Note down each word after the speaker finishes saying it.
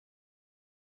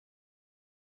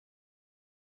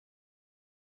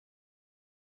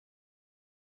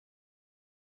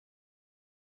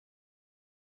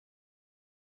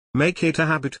Make it a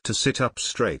habit to sit up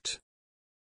straight.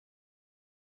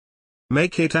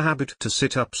 Make it a habit to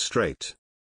sit up straight.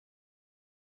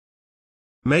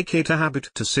 Make it a habit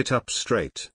to sit up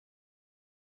straight.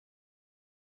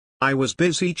 I was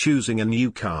busy choosing a new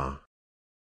car.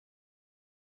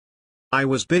 I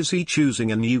was busy choosing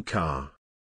a new car.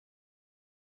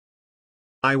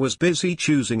 I was busy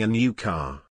choosing a new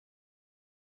car.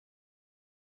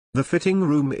 The fitting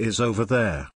room is over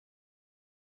there.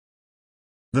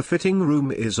 The fitting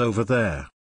room is over there.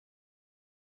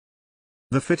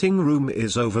 The fitting room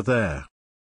is over there.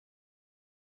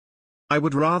 I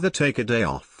would rather take a day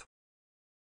off.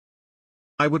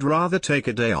 I would rather take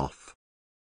a day off.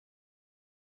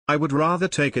 I would rather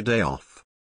take a day off.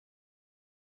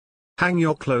 Hang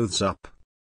your clothes up.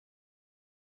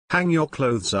 Hang your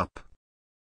clothes up.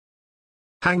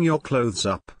 Hang your clothes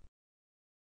up.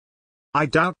 I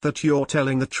doubt that you're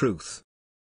telling the truth.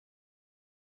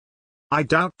 I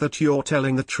doubt that you're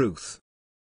telling the truth.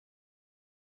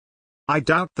 I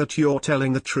doubt that you're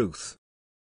telling the truth.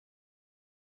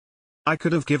 I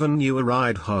could have given you a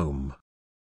ride home.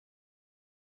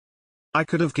 I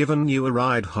could have given you a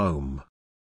ride home.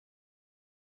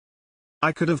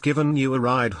 I could have given you a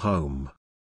ride home.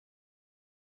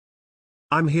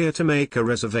 I'm here to make a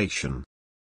reservation.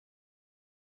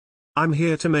 I'm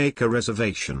here to make a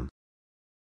reservation.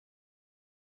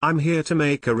 I'm here to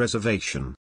make a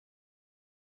reservation.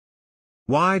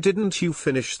 Why didn't you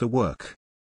finish the work?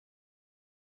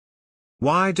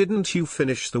 Why didn't you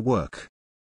finish the work?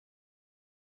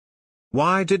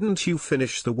 Why didn't you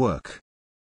finish the work?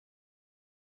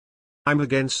 I'm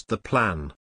against the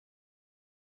plan.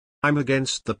 I'm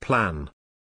against the plan.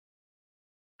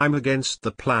 I'm against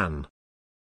the plan.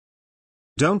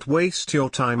 Don't waste your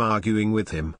time arguing with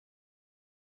him.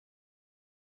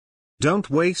 Don't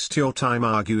waste your time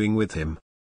arguing with him.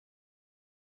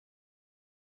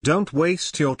 Don't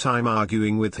waste your time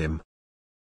arguing with him.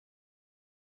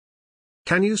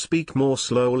 Can you speak more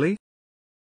slowly?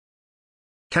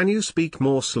 Can you speak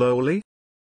more slowly?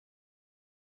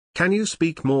 Can you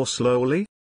speak more slowly?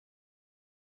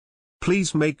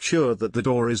 Please make sure that the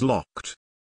door is locked.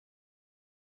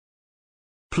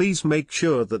 Please make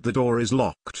sure that the door is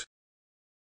locked.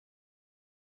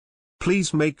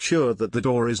 Please make sure that the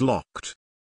door is locked.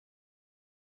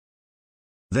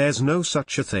 There's no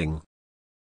such a thing.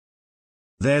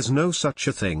 There's no such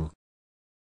a thing.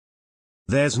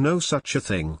 There's no such a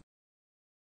thing.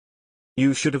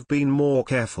 You should have been more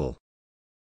careful.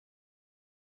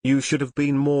 You should have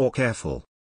been more careful.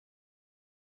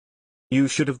 You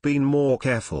should have been more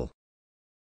careful.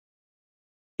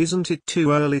 Isn't it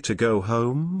too early to go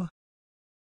home?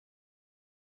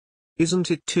 Isn't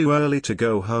it too early to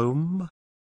go home?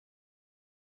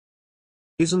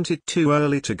 Isn't it too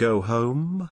early to go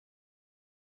home?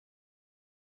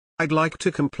 I'd like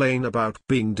to complain about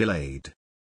being delayed.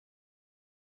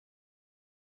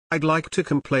 I'd like to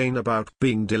complain about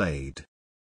being delayed.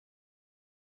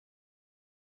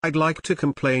 I'd like to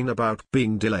complain about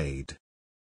being delayed.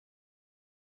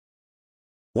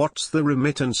 What's the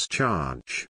remittance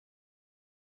charge?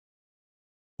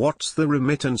 What's the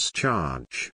remittance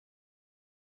charge?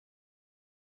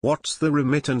 What's the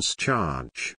remittance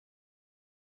charge?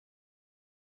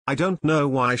 I don't know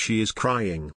why she is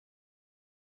crying.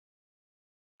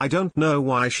 I don't know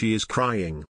why she is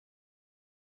crying.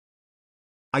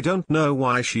 I don't know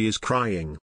why she is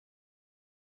crying.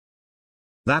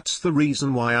 That's the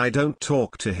reason why I don't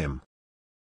talk to him.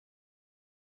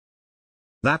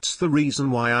 That's the reason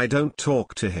why I don't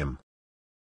talk to him.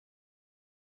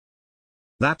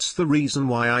 That's the reason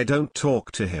why I don't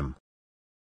talk to him.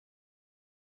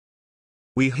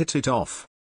 We hit it off.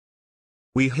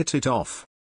 We hit it off.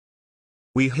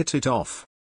 We hit it off.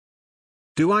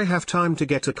 Do I have time to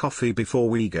get a coffee before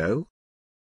we go?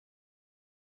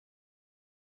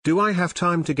 Do I have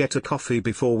time to get a coffee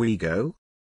before we go?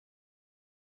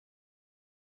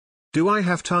 Do I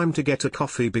have time to get a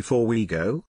coffee before we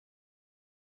go?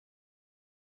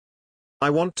 I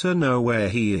want to know where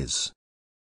he is.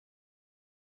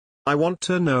 I want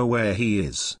to know where he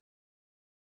is.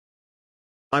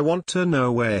 I want to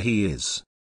know where he is.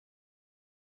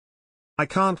 I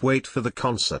can't wait for the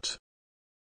concert.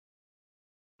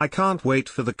 I can't wait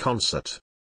for the concert.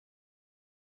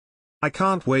 I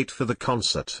can't wait for the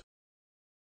concert.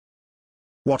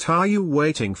 What are you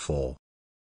waiting for?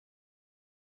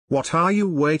 What are you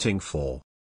waiting for?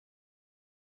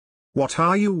 What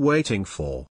are you waiting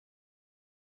for?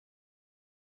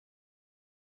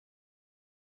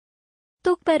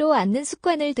 똑바로 앉는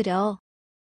습관을 들여.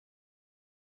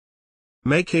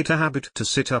 Make it a habit to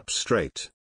sit up straight.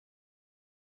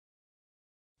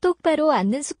 똑바로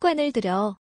앉는 습관을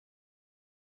들여.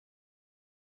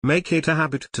 Make it a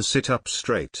habit to sit up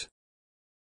straight.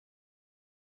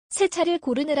 새 차를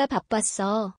고르느라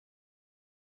바빴어.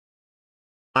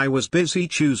 I was busy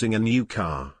choosing a new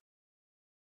car.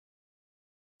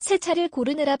 새 차를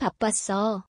고르느라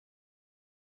바빴어.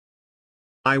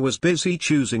 I was busy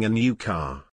choosing a new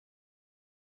car.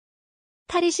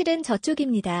 탈의실은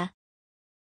저쪽입니다.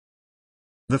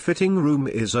 The fitting room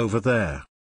is over there.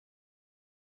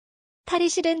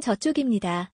 탈의실은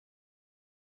저쪽입니다.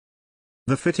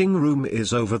 The fitting room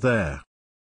is over there.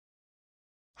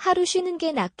 하루 쉬는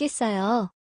게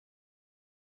낫겠어요.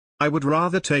 I would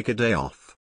rather take a day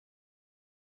off.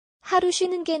 하루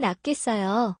쉬는 게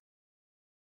낫겠어요.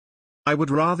 I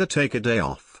would rather take a day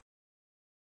off.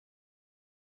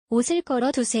 옷을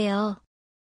걸어 두세요.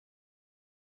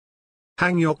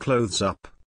 Hang your clothes up.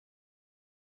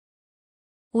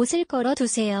 옷을 걸어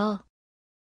두세요.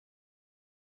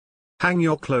 Hang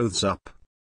your clothes up.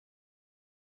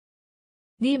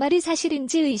 네 말이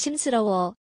사실인지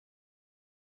의심스러워.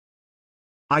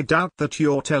 I doubt that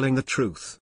you're telling the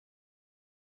truth.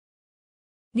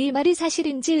 네 말이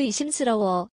사실인지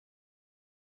의심스러워.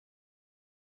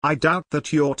 I doubt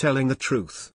that you're telling the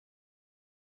truth.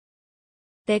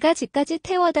 내가 집까지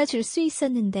태워다 줄 수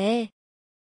있었는데.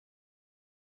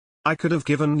 I could have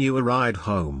given you a ride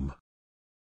home.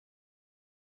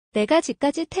 내가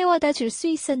집까지 태워다 줄 수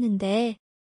있었는데.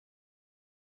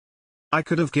 I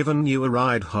could have given you a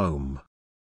ride home.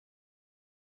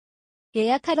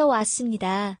 예약하러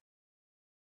왔습니다.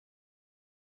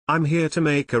 I'm here to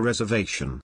make a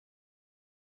reservation.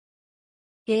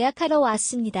 예약하러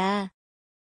왔습니다.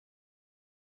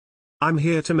 I'm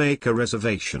here to make a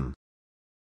reservation.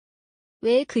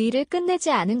 왜 그 일을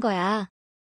끝내지 않은 거야?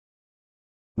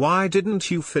 Why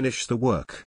didn't you finish the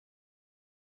work?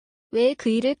 왜 그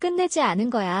일을 끝내지 않은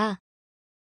거야?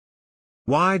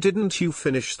 Why didn't you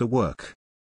finish the work?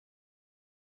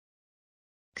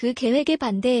 그 계획에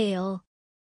반대해요.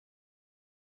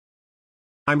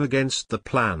 I'm against the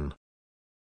plan.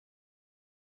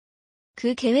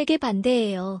 그 계획에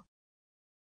반대해요.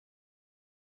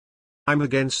 I'm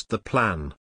against the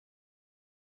plan.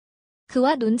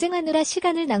 그와 논쟁하느라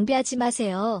시간을 낭비하지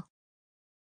마세요.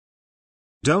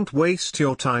 Don't waste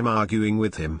your time arguing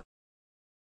with him.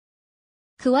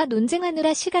 그와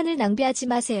논쟁하느라 시간을 낭비하지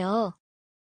마세요.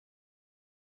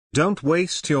 Don't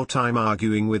waste your time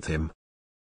arguing with him.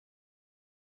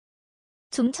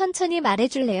 좀 천천히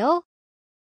말해줄래요?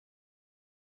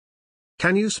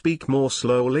 Can you speak more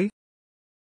slowly?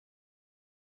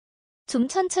 좀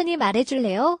천천히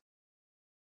말해줄래요?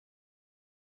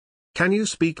 Can you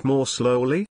speak more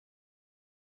slowly?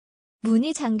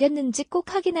 문이 잠겼는지 꼭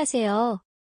확인하세요.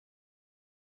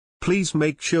 Please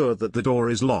make sure that the door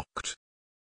is locked.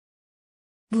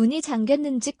 문이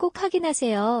잠겼는지 꼭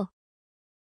확인하세요.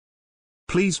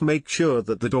 Please make sure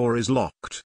that the door is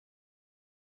locked.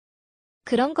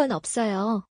 그런 건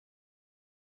없어요.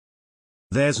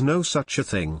 There's no such a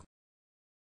thing.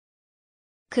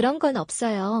 그런 건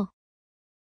없어요.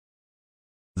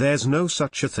 There's no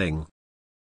such a thing.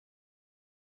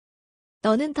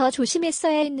 너는 더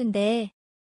조심했어야 했는데.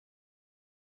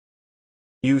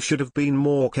 You should have been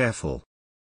more careful.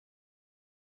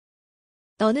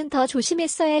 너는 더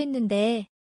조심했어야 했는데.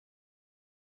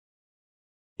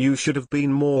 You should have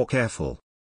been more careful.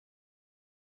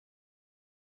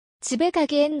 집에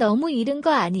가기엔 너무 이른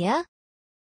거 아니야?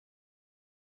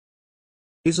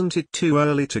 Isn't it too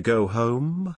early to go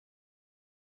home?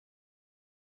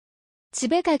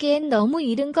 집에 가기엔 너무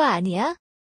이른 거 아니야?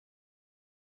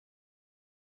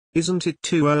 Isn't it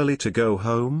too early to go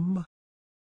home?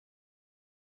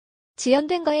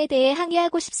 지연된 거에 대해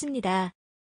항의하고 싶습니다.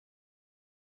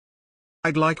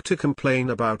 I'd like to complain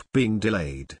about being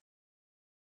delayed.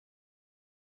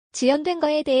 지연된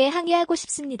거에 대해 항의하고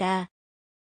싶습니다.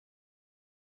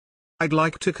 I'd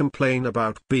like to complain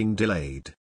about being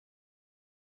delayed.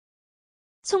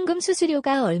 송금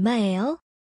수수료가 얼마예요?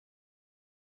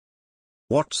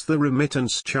 What's the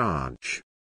remittance charge?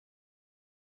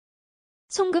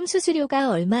 송금 수수료가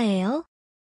얼마예요?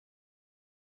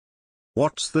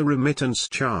 What's the remittance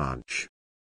charge?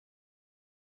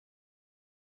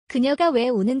 그녀가 왜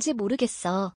우는지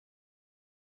모르겠어.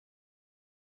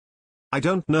 I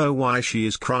don't know why she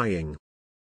is crying.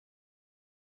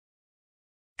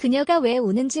 그녀가 왜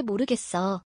우는지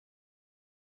모르겠어.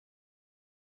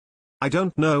 I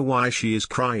don't know why she is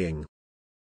crying.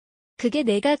 그게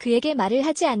내가 그에게 말을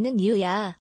하지 않는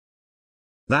이유야.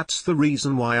 That's the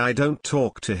reason why I don't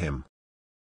talk to him.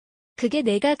 그게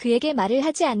내가 그에게 말을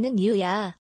하지 않는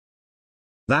이유야.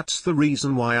 That's the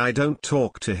reason why I don't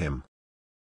talk to him.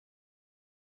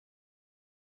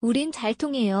 우린 잘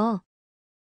통해요.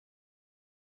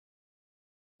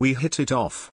 We hit it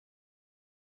off.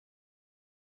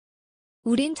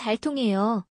 우린 잘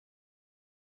통해요.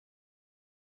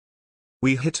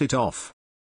 We hit it off.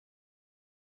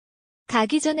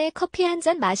 가기 전에 커피 한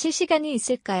잔 마실 시간이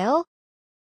있을까요?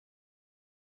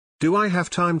 Do I have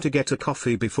time to get a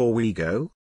coffee before we go?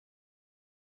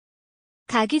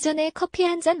 가기 전에 커피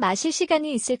한 잔 마실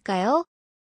시간이 있을까요?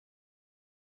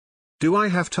 Do I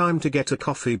have time to get a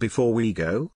coffee before we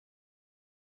go?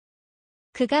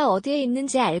 그가 어디에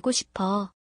있는지 알고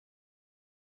싶어.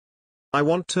 I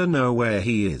want to know where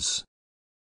he is.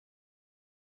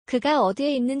 그가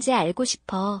어디에 있는지 알고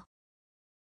싶어.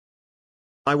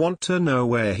 I want to know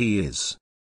where he is.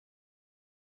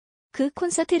 그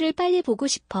콘서트를 빨리 보고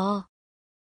싶어.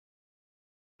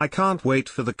 I can't wait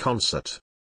for the concert.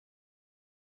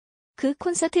 그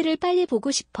콘서트를 빨리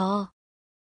보고 싶어.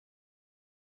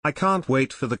 I can't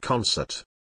wait for the concert.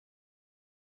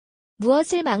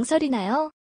 무엇을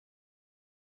망설이나요?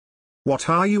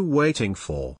 What are you waiting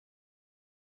for?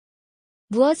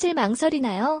 무엇을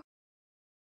망설이나요?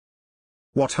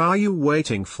 What are you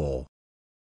waiting for?